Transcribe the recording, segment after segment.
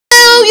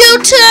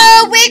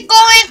YouTube. We're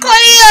going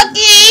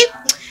karaoke.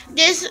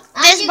 This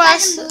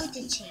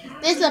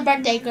is a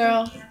birthday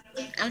girl.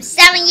 I'm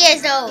 7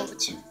 years old.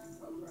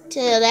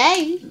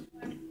 Today.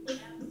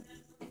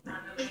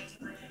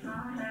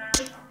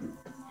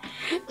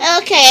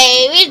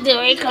 Okay, we're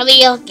doing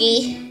karaoke.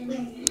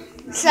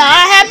 So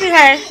I have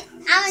her.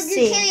 I'm gonna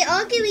do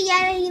karaoke, but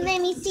you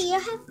let me see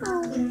your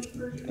headphones.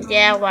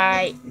 Yeah,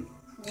 right.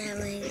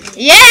 Yeah,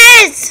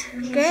 yes,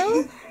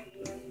 girl.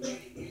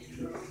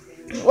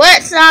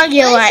 What song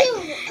you want?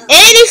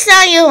 Any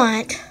song you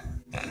want.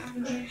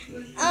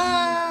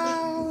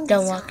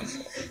 Don't walk.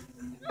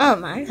 Oh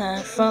my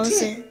God,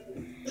 Frozen.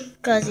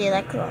 Cause you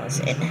like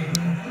Frozen.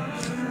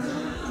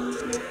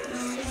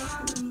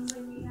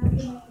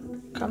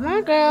 Come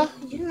on, girl.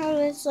 You know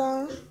this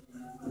song.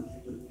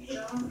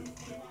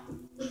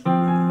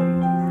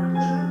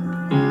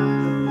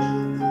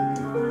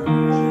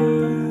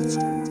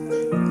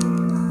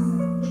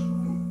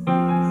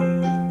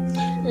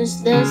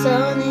 There's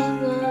only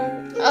one.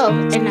 Oh,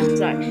 and I'm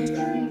sorry.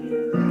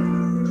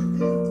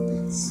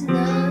 Slow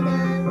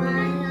down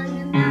right on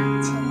the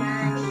mountain, my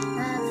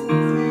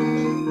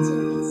friend to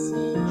be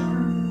seen.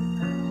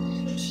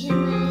 Keep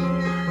my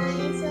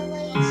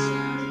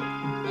isolation,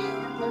 and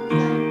look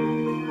like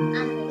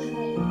I'm the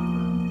queen.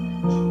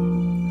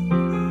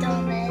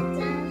 Don't let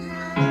them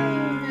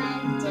hide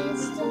like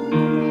this, don't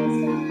let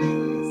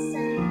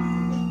side.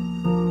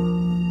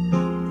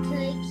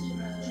 Could keep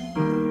away,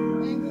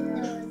 and you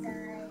know that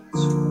I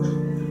try.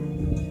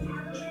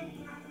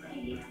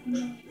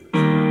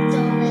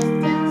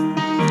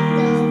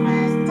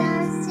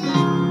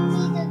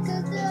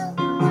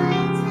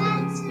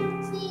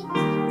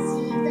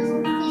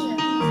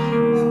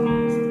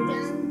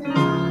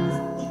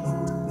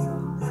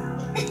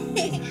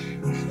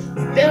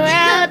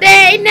 Well,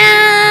 they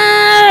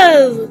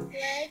know.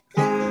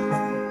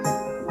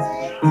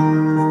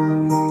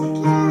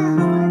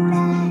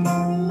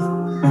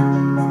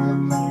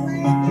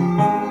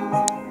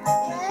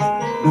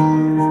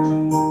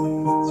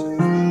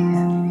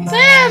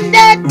 From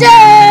the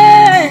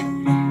door,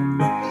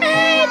 I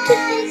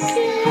don't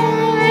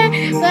care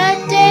what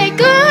they're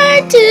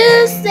going to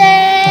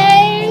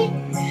say.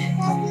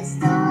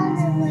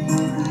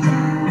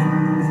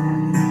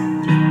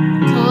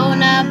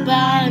 Going up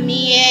on me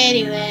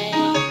anyway.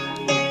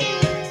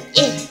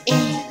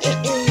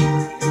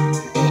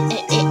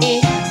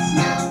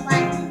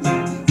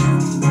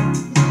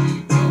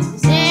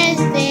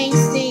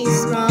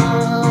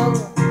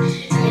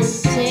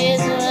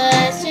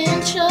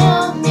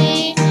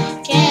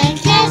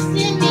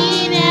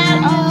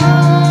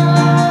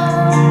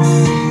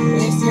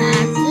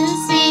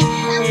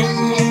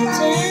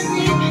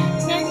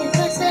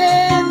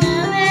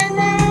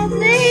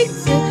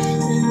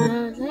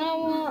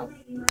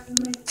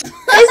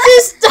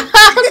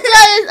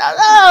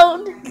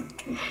 Alone.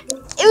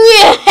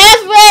 We're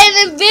halfway in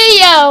the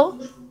video.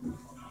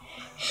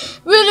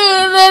 We're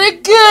gonna let it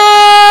go.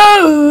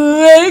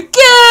 Let it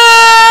go.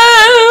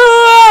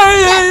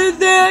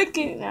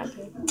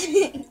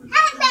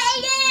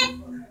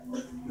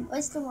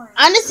 What's the one?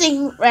 I'm gonna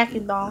sing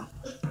Wrecking Ball.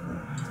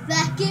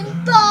 Wrecking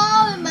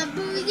Ball in my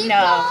booty.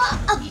 No,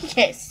 you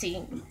can't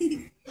sing.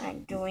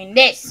 I'm doing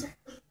this.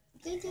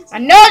 I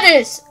know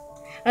this.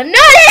 I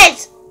know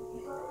this.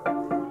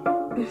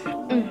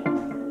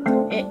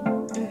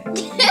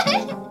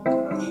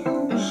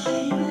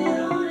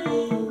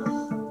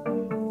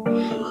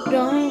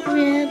 Don't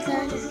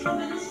realize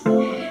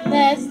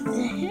that's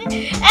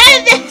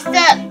and this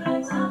stuff.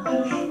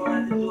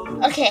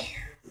 Okay.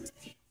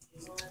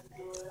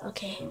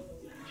 Okay.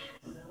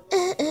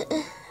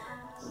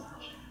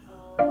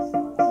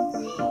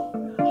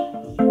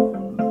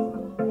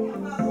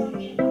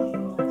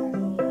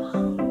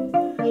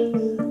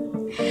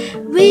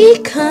 We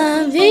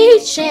come, we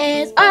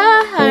change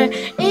our heart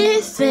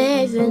in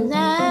favor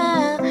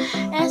now.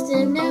 As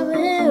the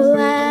never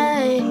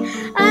why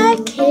I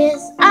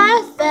kiss,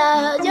 I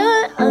felt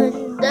your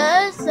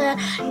underside.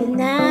 And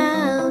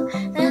now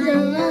as a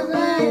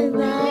never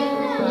why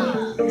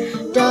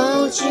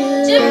don't you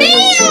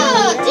Jamia,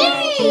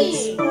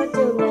 for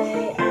the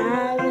way I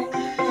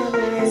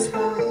always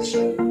want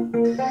you.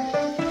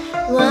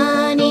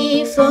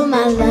 Money for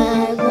my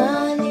life,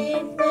 money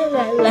for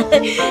my life.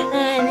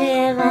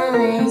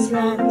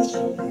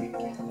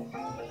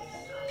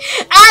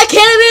 I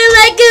can't be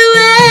like a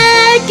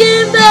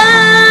wrecking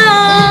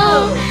ball.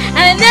 I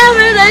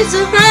never like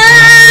to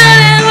run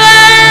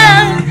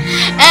around.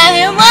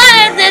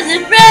 Everyone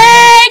doesn't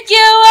break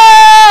your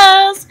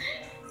walls.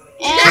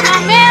 And my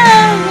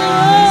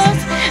mirrors.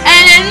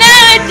 And I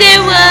know it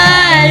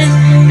was.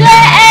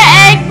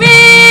 Break me.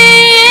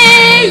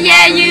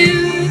 Yeah, you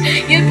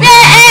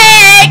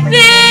break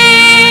me.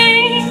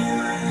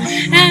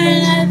 And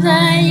I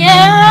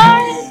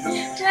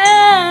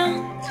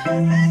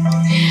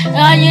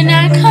oh, you're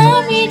not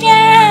calm me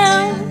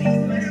down.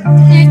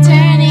 You're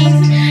turning,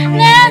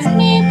 let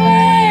me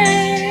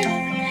burn.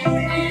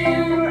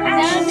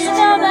 Down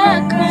below the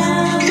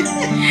ground.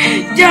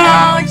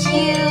 Don't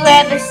you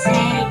ever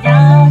say,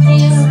 don't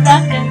you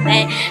look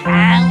away. I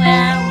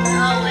will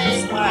always.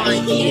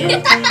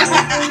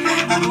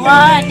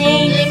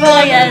 Warning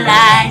for your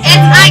life.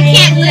 I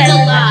can't live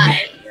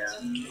alive.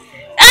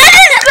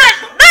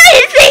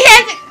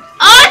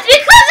 Oh, it's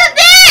because of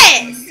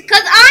this.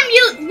 Cause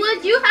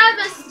you have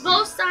us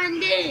both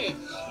signed in.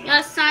 You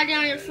gotta sign in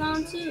on your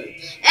phone too.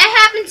 It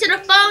happened to the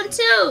phone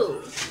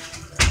too.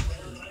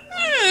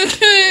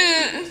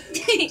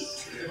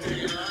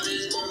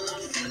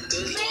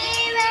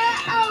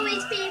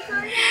 Always be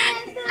forever.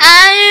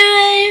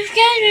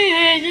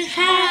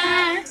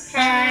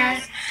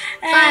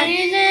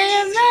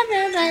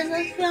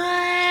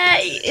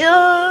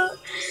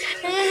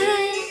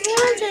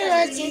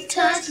 You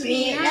touch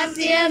me, I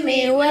feel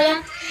me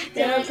well.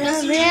 Don't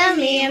feel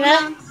me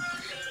well.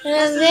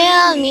 Don't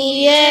feel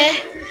me, yeah.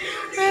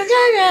 I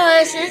don't know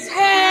what's his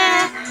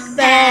hair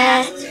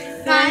back.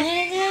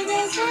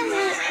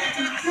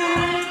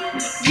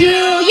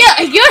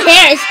 Your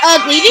hair is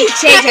ugly. You need to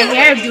change your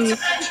hair, dude.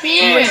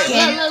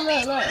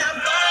 Look.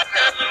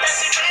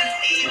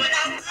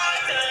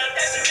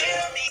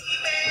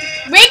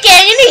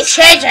 Rican, you need to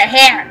change your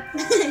hair.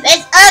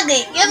 It's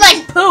ugly. You're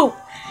like poo.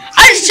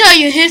 I'll just show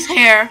you his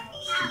hair.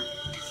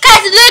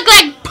 Cause it look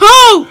like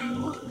poo.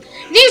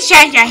 You need to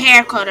change your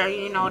hair color,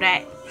 you know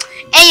that.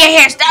 And your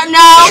hairstyle,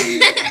 no.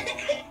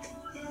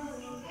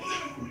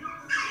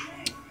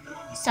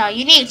 So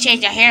you need to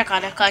change your hair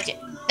color cause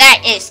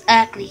that is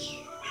ugly.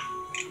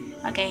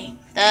 Okay.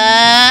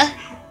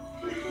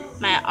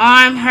 My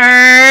arm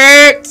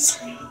hurts.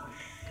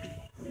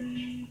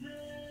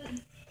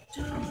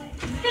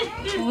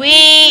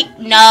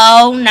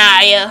 No,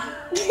 Naya.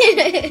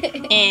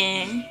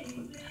 And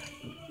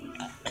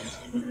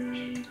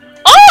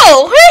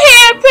oh, her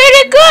hair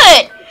pretty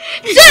good.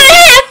 So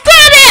he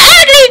put an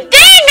ugly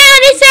thing on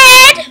his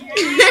head.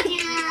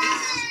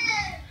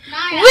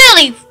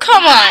 Really?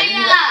 Come on.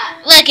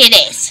 Look at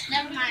this.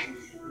 Never mind.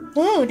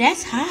 Ooh,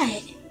 that's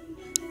hot.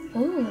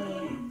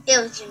 Ooh. It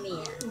was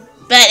Jamia.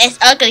 But it's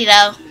ugly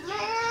though.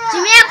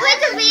 Jamia, put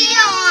the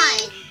video on.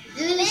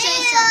 Let me show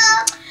you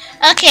something.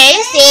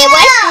 Okay, see,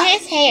 what's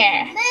his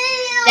hair?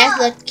 That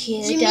look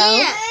cute Jamia.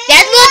 though.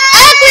 That look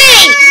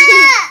ugly.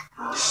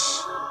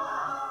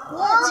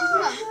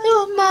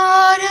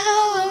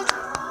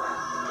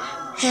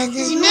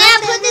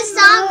 Jamia, put the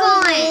song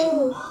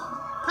going.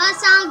 Put a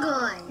song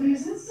going.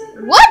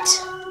 What?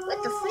 What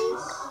the freak?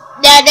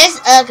 Yeah, this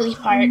ugly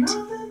part.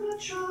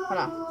 Hold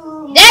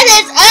on. That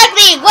is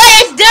ugly. What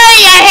is doing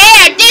your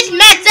hair? This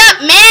messed up,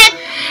 man.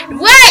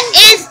 What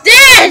is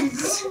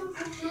this?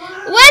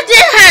 What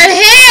did her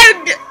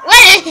hair do?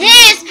 What is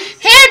his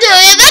hair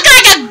doing? It looks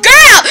like a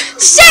girl.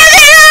 Shut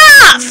it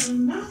off.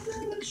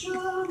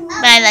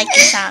 But I like the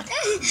song.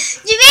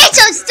 Jamia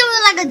so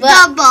stupid like a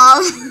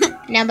double.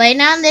 Nobody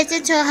now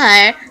listen to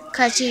her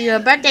because she's your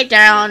birthday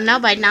girl.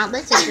 Nobody now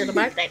listen to the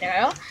birthday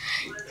girl.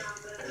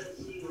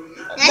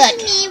 That's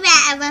me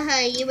that ever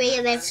heard you with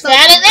your lips.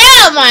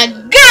 Oh my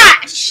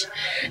gosh!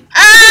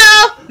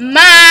 Oh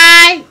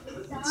my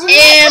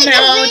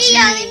emoji!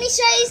 Let me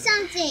show you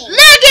something.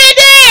 Look at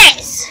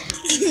this!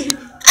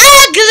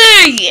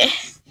 Ugly!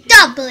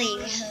 Don't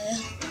believe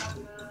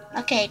her.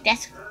 Okay,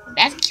 that's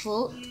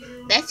cute.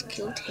 That's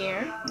cute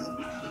hair.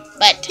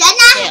 But That's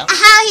not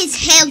how his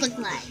hair look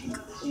like.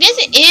 yes,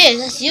 it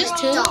is. It's used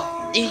to.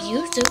 Don't. It's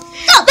used to.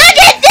 Don't. Look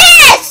at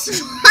this!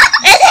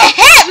 It's a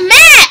head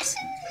mess.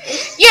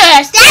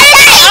 Yes. That's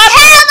how his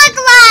hair look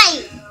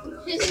like.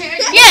 His hair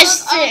Yes.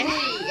 looks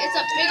ugly. It's a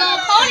big old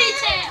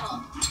ponytail.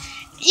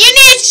 You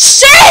need to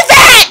shave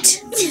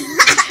it!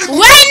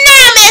 Right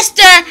now,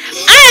 mister!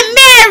 I'm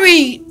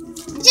married!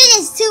 This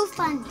is too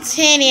funny.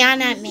 Tanny, I'm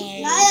not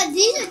married.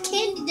 These are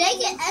candy. They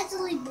get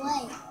actually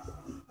play.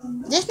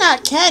 This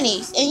not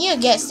candies, and you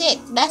get sick.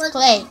 That's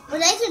play. But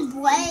they can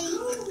play.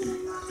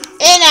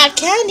 And not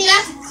candy.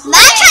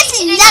 My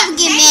cousin never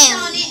get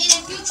married.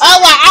 Oh,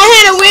 well, I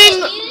had a wing.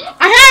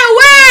 I had a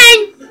wing.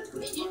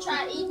 Did you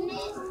try eating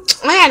it?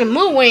 I had a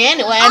moon wing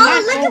anyway.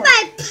 Oh, look at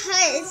my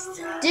purse.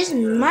 This is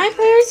my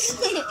purse.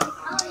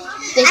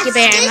 Thank you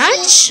very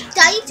much.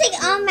 Don't you take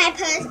all my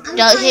purse?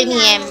 Don't hit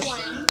me in.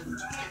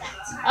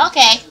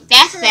 Okay,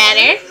 that's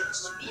better.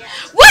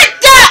 What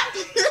the?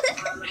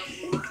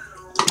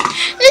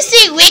 Let's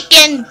see,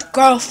 weekend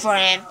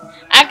girlfriend.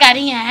 I got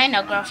in. I had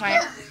no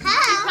girlfriend.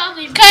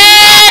 Probably.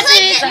 Cause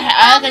he's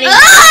ugly.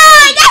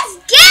 Oh, that's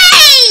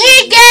gay!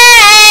 He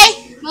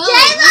gay. Move. Jayla.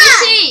 Let me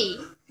see.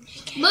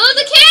 Move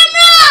the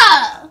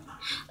camera.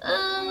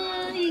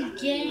 He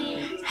gay.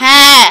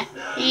 Ha.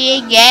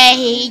 He gay.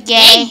 He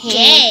gay. He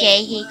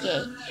gay. He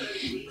gay.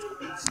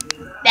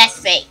 That's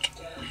fake.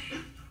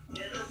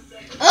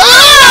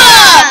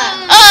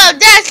 Oh,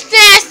 that's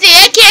nasty.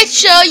 I can't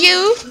show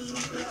you.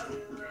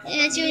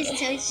 That's yours,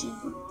 touchy.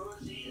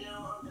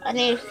 I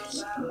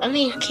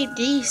need to keep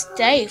these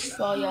safe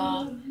for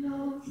y'all.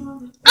 No.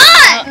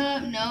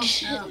 Let's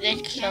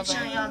Can't show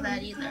cover. y'all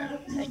that either.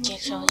 I can't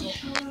show you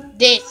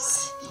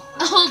this.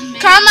 Old man.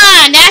 Come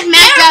on, that's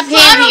messed up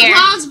here.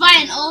 Bronzed by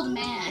an old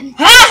man.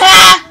 Ha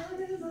ha.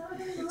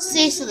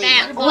 Cecily,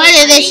 That what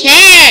is this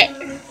hair?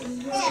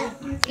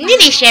 You need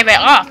to shave it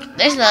off.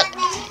 This look.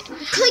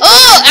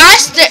 Oh,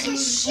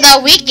 look, The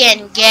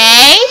Weeknd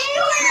gay?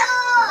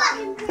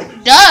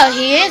 Duh,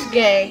 he is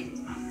gay.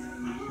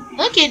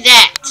 Look at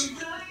that.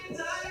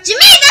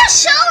 Jimmy, don't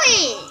show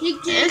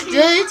it. That's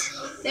good.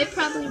 They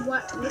probably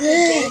want to look at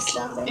gay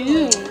stuff.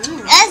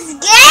 That's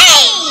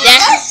gay.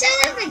 Don't show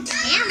them the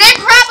camera. They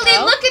probably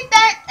look at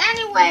that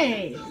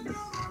anyway.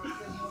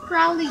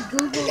 Probably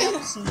Google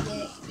some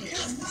gay.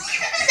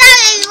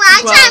 Sorry, well,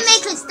 I'm trying to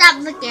make her stop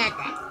looking at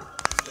that.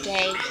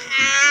 Gay.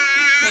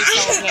 They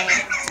so gay.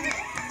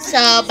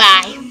 So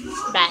bye.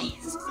 Bye.